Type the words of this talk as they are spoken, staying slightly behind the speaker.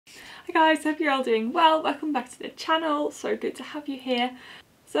Hi guys, hope you're all doing well. Welcome back to the channel. So good to have you here.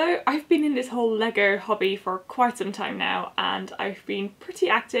 So I've been in this whole Lego hobby for quite some time now, and I've been pretty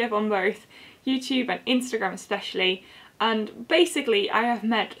active on both YouTube and Instagram especially, and basically I have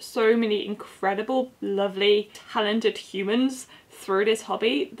met so many incredible, lovely, talented humans through this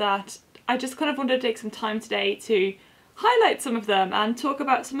hobby that I just kind of wanted to take some time today to highlight some of them and talk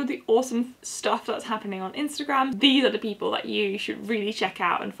about some of the awesome stuff that's happening on Instagram. These are the people that you should really check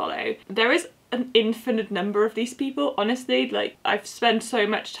out and follow. There is an infinite number of these people, honestly. Like, I've spent so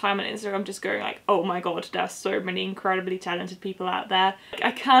much time on Instagram just going like, oh my god, there's so many incredibly talented people out there.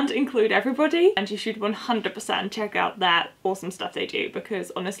 I can't include everybody, and you should 100% check out that awesome stuff they do,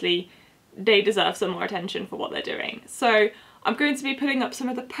 because honestly they deserve some more attention for what they're doing. So I'm going to be putting up some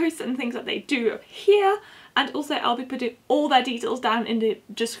of the posts and things that they do up here, and also I'll be putting all their details down in the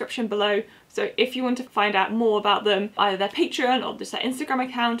description below. So if you want to find out more about them, either their Patreon or just their Instagram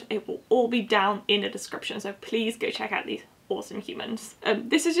account, it will all be down in the description. So please go check out these awesome humans.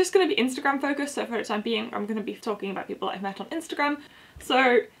 This is just going to be Instagram focused, so for the time being I'm going to be talking about people I've met on Instagram.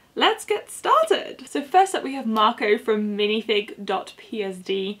 So let's get started. So first up we have Marco from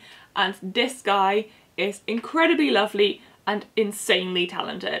minifig.psd, and this guy is incredibly lovely and insanely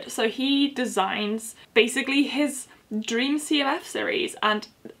talented. So he designs basically his dream CMF series, and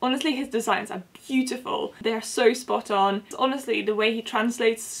honestly his designs are beautiful. They're so spot on. Honestly, the way he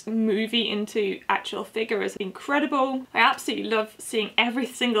translates movie into actual figure is incredible. I absolutely love seeing every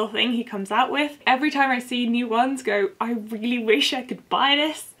single thing he comes out with. Every time I see new ones, go, I really wish I could buy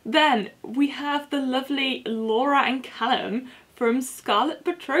this. Then we have the lovely Laura and Callum from Scarlet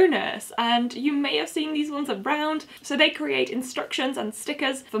Patronus, and you may have seen these ones around. So they create instructions and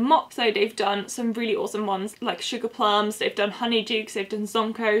stickers for mocks. So they've done some really awesome ones like Sugar Plums, they've done Honeydukes, they've done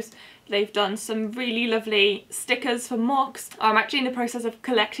Zonkos, they've done some really lovely stickers for mocks. I'm actually in the process of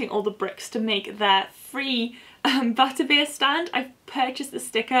collecting all the bricks to make their free butterbeer stand. I've purchased the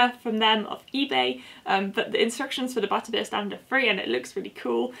sticker from them off eBay, but the instructions for the butterbeer stand are free and it looks really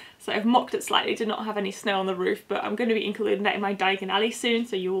cool. So I've mocked it slightly to not have any snow on the roof, but I'm going to be including that in my Diagon Alley soon,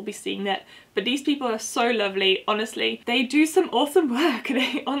 so you will be seeing that. But these people are so lovely, honestly. They do some awesome work.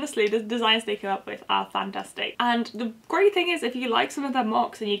 Honestly, the designs they come up with are fantastic. And the great thing is, if you like some of their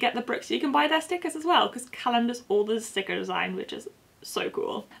mocks and you get the bricks, you can buy their stickers as well, because Callum does all the sticker design, which is so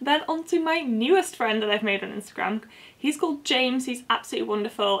cool. Then on to my newest friend that I've made on Instagram. He's called James, he's absolutely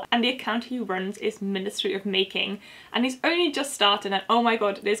wonderful, and the account he runs is Ministry of Making, and he's only just started, and oh my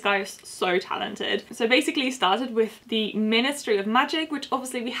god, this guy is so talented. So basically he started with the Ministry of Magic, which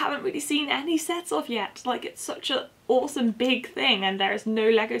obviously we haven't really seen any sets of yet. Like, it's such an awesome big thing and there's no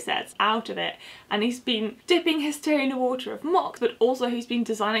Lego sets out of it, and he's been dipping his toe in the water of mocks, but also he's been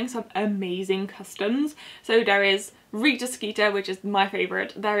designing some amazing customs. So there is Rita Skeeter, which is my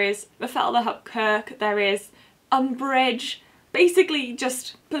favourite, there is Mafelda Hupkirk, there is Umbridge. Basically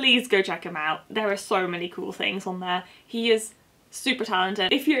just please go check him out. There are so many cool things on there. He is super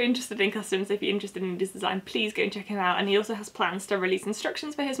talented. If you're interested in customs, if you're interested in his design, please go and check him out. And he also has plans to release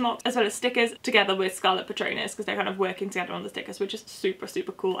instructions for his mocks as well as stickers together with Scarlet Patronus, because they're kind of working together on the stickers, which is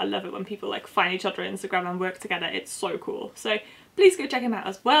super cool. I love it when people like find each other on Instagram and work together. It's so cool. So please go check him out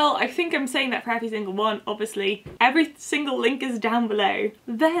as well. I think I'm saying that for every single one, obviously. Every single link is down below.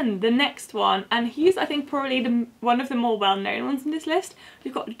 Then the next one, and he's I think probably one of the more well-known ones in this list,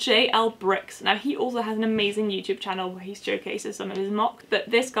 we've got JL Bricks. Now he also has an amazing YouTube channel where he showcases some of his mocks, but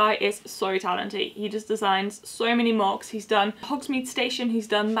this guy is so talented. He just designs so many mocks. He's done Hogsmeade Station, he's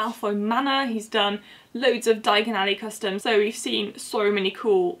done Malfoy Manor, he's done loads of Diagon Alley customs, so we've seen so many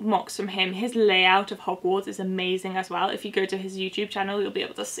cool mocks from him. His layout of Hogwarts is amazing as well. If you go to his YouTube channel, you'll be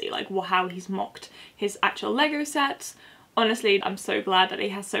able to see like how he's mocked his actual Lego sets. Honestly, I'm so glad that he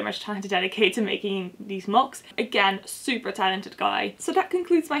has so much time to dedicate to making these mocks. Again, super talented guy. So that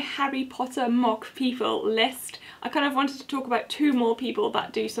concludes my Harry Potter mock people list. I kind of wanted to talk about two more people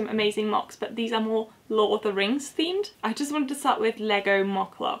that do some amazing mocks, but these are more Lord of the Rings themed. I just wanted to start with Lego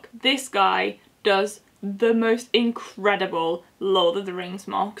Mocklock. This guy does the most incredible Lord of the Rings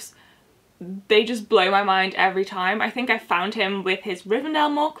mocks. They just blow my mind every time. I think I found him with his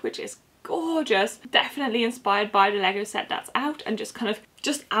Rivendell mock, which is gorgeous. Definitely inspired by the Lego set that's out and just kind of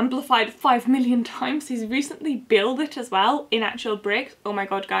amplified 5 million times. He's recently built it as well in actual bricks. Oh my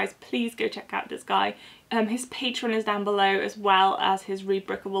god guys, please go check out this guy. His Patreon is down below as well as his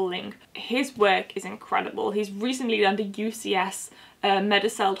rebrickable link. His work is incredible. He's recently done the UCS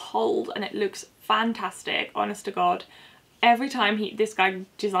Medicelled hold and it looks fantastic, honest to god. Every time this guy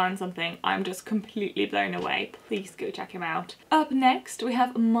designs something, I'm just completely blown away. Please go check him out. Up next we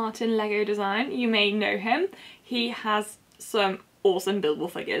have Martin Lego Design. You may know him. He has some awesome buildable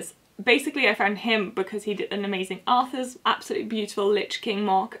figures. Basically, I found him because he did an amazing Arthur's absolutely beautiful Lich King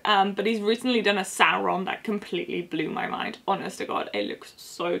mock, but he's recently done a Sauron that completely blew my mind. Honest to God, it looks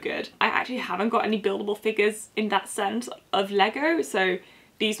so good. I actually haven't got any buildable figures in that sense of Lego, so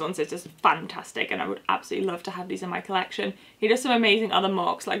these ones are just fantastic and I would absolutely love to have these in my collection. He does some amazing other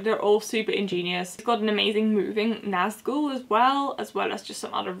mocks, like they're all super ingenious. He's got an amazing moving Nazgul as well as just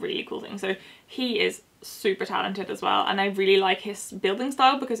some other really cool things. So he is super talented as well, and I really like his building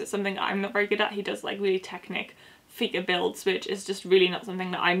style because it's something I'm not very good at. He does like really technic figure builds, which is just really not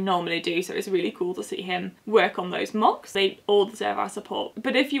something that I normally do, so it's really cool to see him work on those mocks. They all deserve our support.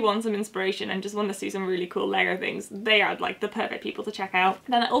 But if you want some inspiration and just want to see some really cool Lego things, they are like the perfect people to check out.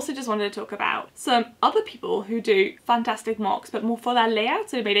 Then I also just wanted to talk about some other people who do fantastic mocks, but more for their layout,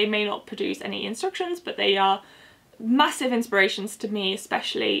 so they may not produce any instructions, but they are massive inspirations to me,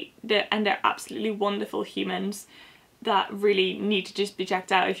 especially, and they're absolutely wonderful humans that really need to just be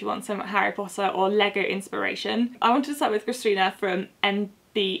checked out if you want some Harry Potter or Lego inspiration. I wanted to start with Christina from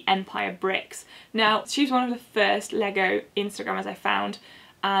the Empire Bricks. Now, she's one of the first Lego Instagrammers I found,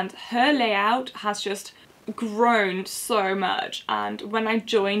 and her layout has just grown so much, and when I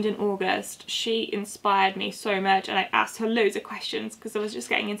joined in August she inspired me so much, and I asked her loads of questions because I was just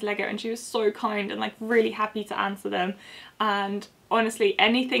getting into Lego, and she was so kind and like really happy to answer them. And honestly,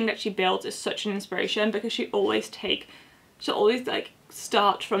 anything that she builds is such an inspiration because she'll always like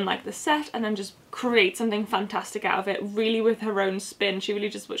start from like the set and then just create something fantastic out of it, really with her own spin. She really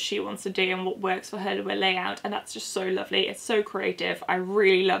does what she wants to do and what works for her layout, and that's just so lovely. It's so creative. I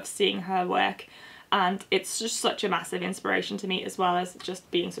really love seeing her work, and it's just such a massive inspiration to me, as well as just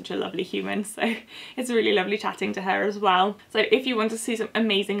being such a lovely human. So it's really lovely chatting to her as well. So if you want to see some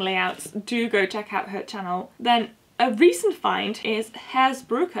amazing layouts, do go check out her channel. Then a recent find is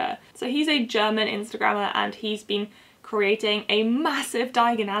Hersbrucker. So he's a German Instagrammer, and he's been creating a massive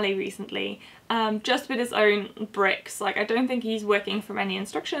Diagon Alley recently, just with his own bricks. Like, I don't think he's working from any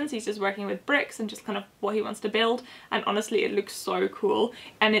instructions, he's just working with bricks and just kind of what he wants to build, and honestly it looks so cool.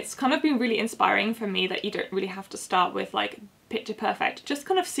 And it's kind of been really inspiring for me that you don't really have to start with like picture perfect, just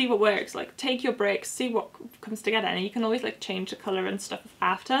kind of see what works. Like, take your bricks, see what comes together, and you can always like change the colour and stuff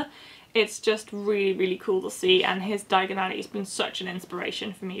after. It's just really, really cool to see, and his Diagon Alley has been such an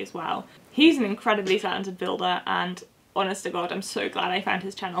inspiration for me as well. He's an incredibly talented builder, and honest to God, I'm so glad I found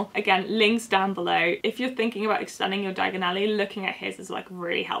his channel. Again, links down below. If you're thinking about extending your Diagon Alley, looking at his is like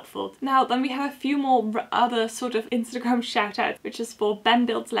really helpful. Now then, we have a few more other sort of Instagram shout outs, which is for Ben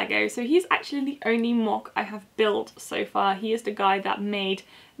Builds Lego. So he's actually the only mock I have built so far. He is the guy that made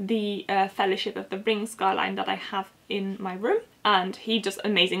the Fellowship of the Ring skyline that I have in my room, and he does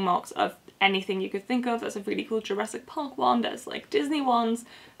amazing mocks of anything you could think of. There's a really cool Jurassic Park one, there's like Disney ones,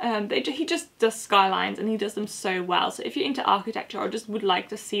 he just does skylines and he does them so well. So if you're into architecture or just would like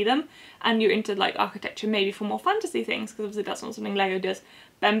to see them, and you're into like architecture maybe for more fantasy things, because obviously that's not something Lego does,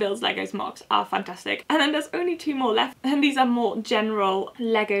 Ben Builds Lego's mocks are fantastic. And then there's only two more left, and these are more general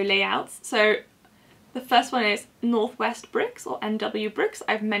Lego layouts. So the first one is Northwest Bricks, or NW Bricks.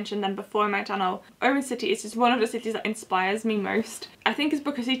 I've mentioned them before in my channel. Owen City is just one of the cities that inspires me most. I think it's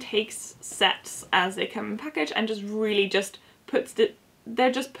because he takes sets as they come in package and just really just puts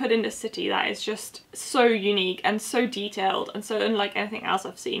they're just put in the city that is just so unique and so detailed and so unlike anything else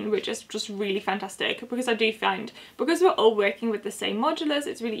I've seen, which is just really fantastic. Because I do find, because we're all working with the same modulars,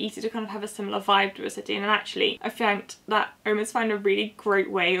 it's really easy to kind of have a similar vibe to a city. And actually I found that Omen's found a really great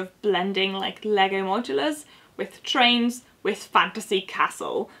way of blending like Lego modulars with trains with fantasy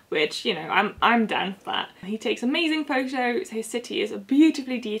castle, which, you know, I'm down for that. He takes amazing photos, his city is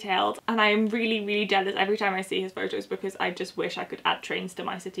beautifully detailed, and I am really, really jealous every time I see his photos, because I just wish I could add trains to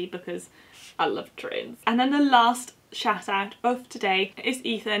my city because I love trains. And then the last shout out of today is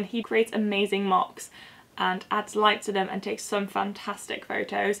Ethan. He creates amazing mocks and adds light to them and takes some fantastic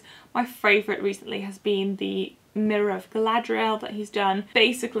photos. My favourite recently has been the Mirror of Galadriel that he's done.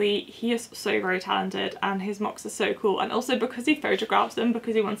 Basically, he is so very talented and his mocks are so cool, and also because he photographs them,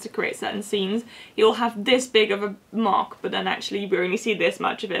 because he wants to create certain scenes, he'll have this big of a mock, but then actually we only see this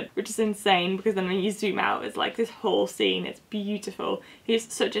much of it, which is insane, because then when you zoom out it's like this whole scene. It's beautiful.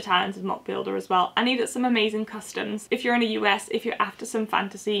 He's such a talented mock builder as well, and he does some amazing customs. If you're in the US, if you're after some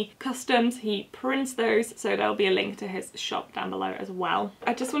fantasy customs, he prints those, so there'll be a link to his shop down below as well.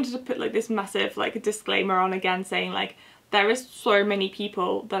 I just wanted to put like this massive like disclaimer on again, saying like there is so many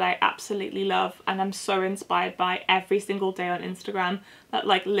people that I absolutely love and I'm so inspired by every single day on Instagram that,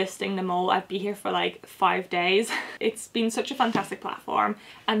 like, listing them all, I'd be here for like 5 days. It's been such a fantastic platform,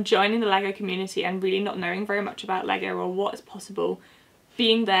 and joining the Lego community and really not knowing very much about Lego or what is possible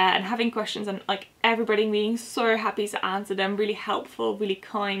being there and having questions and like everybody being so happy to answer them, really helpful, really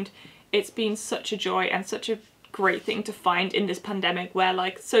kind. It's been such a joy and such a great thing to find in this pandemic where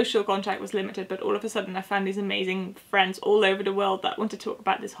like social contact was limited, but all of a sudden I found these amazing friends all over the world that want to talk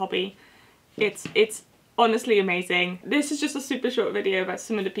about this hobby. It's honestly amazing. This is just a super short video about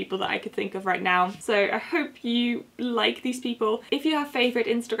some of the people that I could think of right now. So I hope you like these people. If you have favourite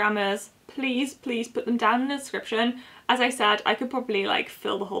Instagrammers, please put them down in the description. As I said, I could probably like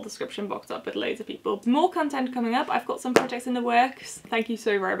fill the whole description box up with loads of people. More content coming up. I've got some projects in the works. Thank you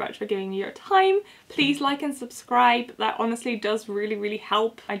so very much for giving me your time. Please like and subscribe. That honestly does really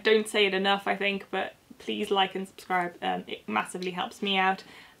help. I don't say it enough, I think, but please like and subscribe. It massively helps me out.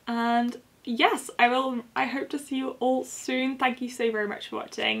 And yes, I hope to see you all soon. Thank you so very much for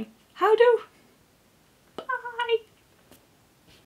watching. Howdo!